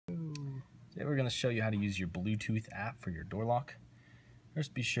Today we're going to show you how to use your Bluetooth app for your door lock.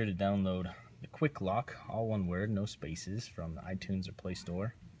 First, be sure to download the Quicklock, all one word, no spaces, from the iTunes or Play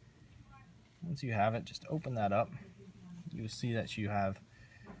Store. Once you have it, just open that up. You will see that you're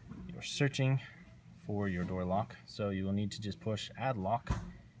searching for your door lock. So you will need to just push Add Lock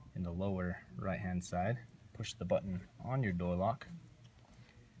in the lower right hand side. Push the button on your door lock.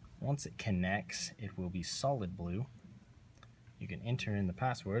 Once it connects, it will be solid blue. You can enter in the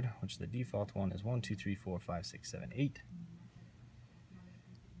password, which the default one is 1234567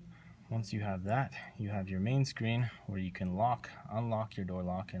 Once you have that, you have your main screen where you can unlock your door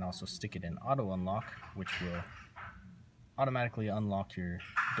lock, and also stick it in auto unlock, which will automatically unlock your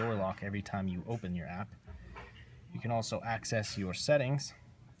door lock every time you open your app. You can also access your settings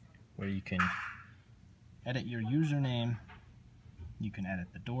where you can edit your username, you can edit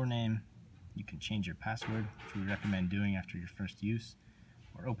the door name, you can change your password, which we recommend doing after your first use,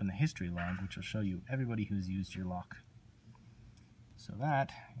 or open the history log, which will show you everybody who's used your lock. So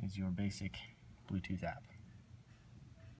that is your basic Bluetooth app.